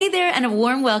and a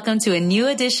warm welcome to a new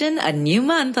edition, a new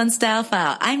month on Style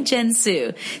File. I'm Jen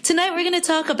Su. Tonight we're going to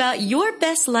talk about your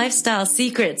best lifestyle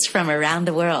secrets from around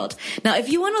the world. Now, if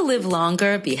you want to live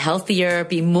longer, be healthier,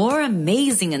 be more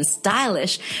amazing and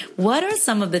stylish, what are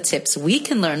some of the tips we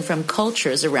can learn from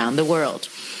cultures around the world?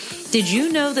 Did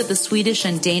you know that the Swedish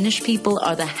and Danish people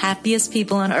are the happiest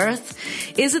people on earth?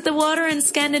 Is it the water in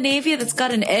Scandinavia that's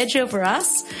got an edge over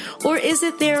us? Or is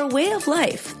it their way of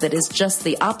life that is just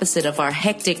the opposite of our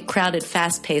hectic, crowded,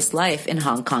 fast-paced life in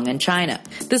Hong Kong and China?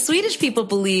 The Swedish people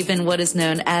believe in what is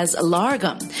known as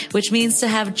lagom, which means to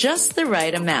have just the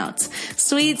right amount.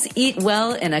 Swedes eat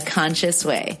well in a conscious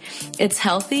way. It's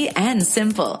healthy and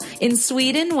simple. In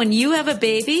Sweden, when you have a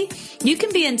baby, you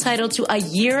can be entitled to a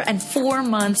year and 4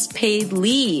 months paid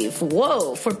leave.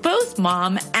 Whoa, for both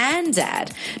mom and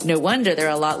dad. No wonder they're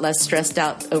a lot less stressed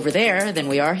out over there than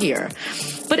we are here.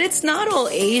 But it's not all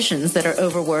Asians that are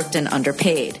overworked and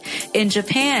underpaid. In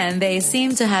Japan, they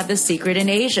seem to have the secret in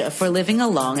Asia for living a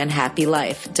long and happy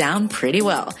life down pretty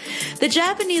well. The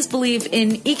Japanese believe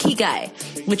in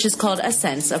ikigai, which is called a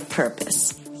sense of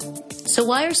purpose. So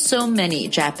why are so many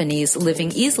Japanese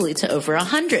living easily to over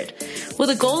 100? Well,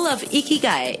 the goal of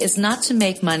ikigai is not to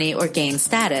make money or gain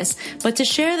status, but to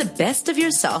share the best of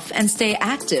yourself and stay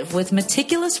active with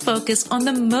meticulous focus on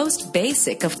the most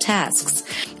basic of tasks.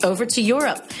 Over to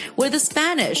Europe, where the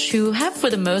Spanish, who have for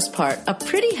the most part a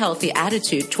pretty healthy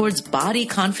attitude towards body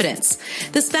confidence.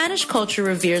 The Spanish culture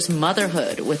reveres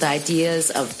motherhood with ideas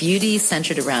of beauty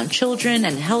centered around children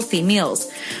and healthy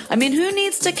meals. I mean, who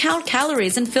needs to count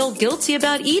calories and feel guilty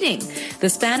about eating? The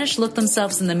Spanish look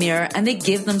themselves in the mirror and they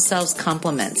give themselves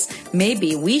compliments.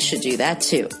 Maybe we should do that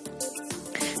too.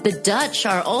 The Dutch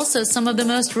are also some of the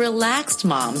most relaxed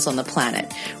moms on the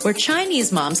planet, where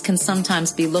Chinese moms can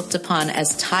sometimes be looked upon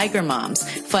as tiger moms,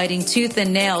 fighting tooth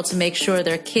and nail to make sure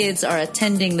their kids are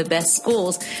attending the best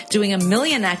schools, doing a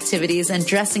million activities, and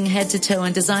dressing head to toe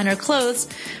in designer clothes.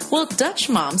 Well, Dutch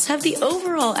moms have the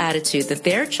overall attitude that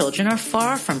their children are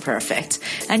far from perfect,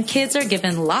 and kids are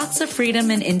given lots of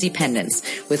freedom and independence,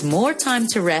 with more time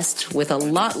to rest with a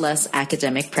lot less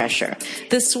academic pressure.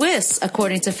 The Swiss,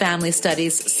 according to family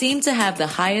studies, seem to have the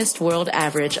highest world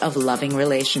average of loving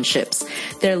relationships.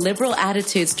 Their liberal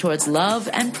attitudes towards love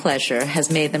and pleasure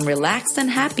has made them relaxed and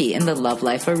happy in the love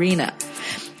life arena.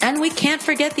 And we can't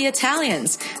forget the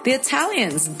Italians. The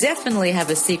Italians definitely have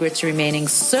a secret to remaining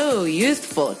so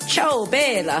youthful. Ciao,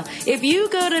 bella. If you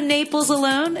go to Naples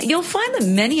alone, you'll find that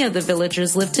many of the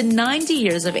villagers live to 90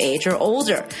 years of age or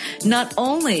older. Not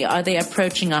only are they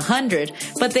approaching 100,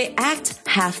 but they act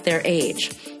half their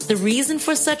age. The reason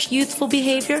for such youthful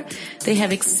behavior? They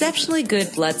have exceptionally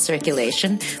good blood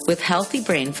circulation with healthy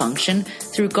brain function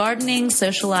through gardening,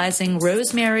 socializing,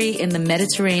 rosemary in the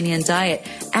Mediterranean diet,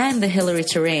 and the hilly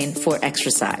terrain for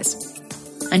exercise.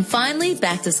 And finally,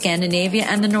 back to Scandinavia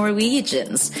and the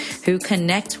Norwegians, who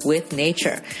connect with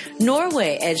nature.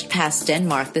 Norway edged past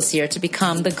Denmark this year to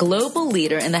become the global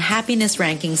leader in the happiness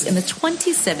rankings in the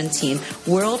 2017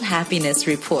 World Happiness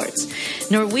Report.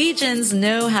 Norwegians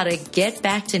know how to get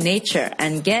back to nature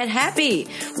and get happy,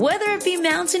 whether it be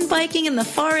mountain biking in the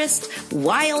forest,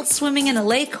 wild swimming in a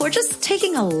lake, or just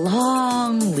taking a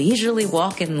long, leisurely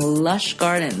walk in lush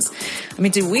gardens. I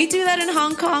mean, do we do that in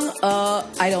Hong Kong?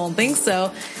 I don't think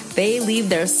so. They leave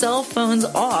their cell phones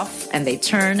off and they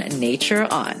turn nature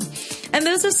on. And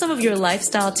those are some of your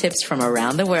lifestyle tips from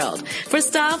around the world. For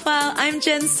Style File, I'm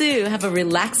Jen Su. Have a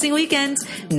relaxing weekend.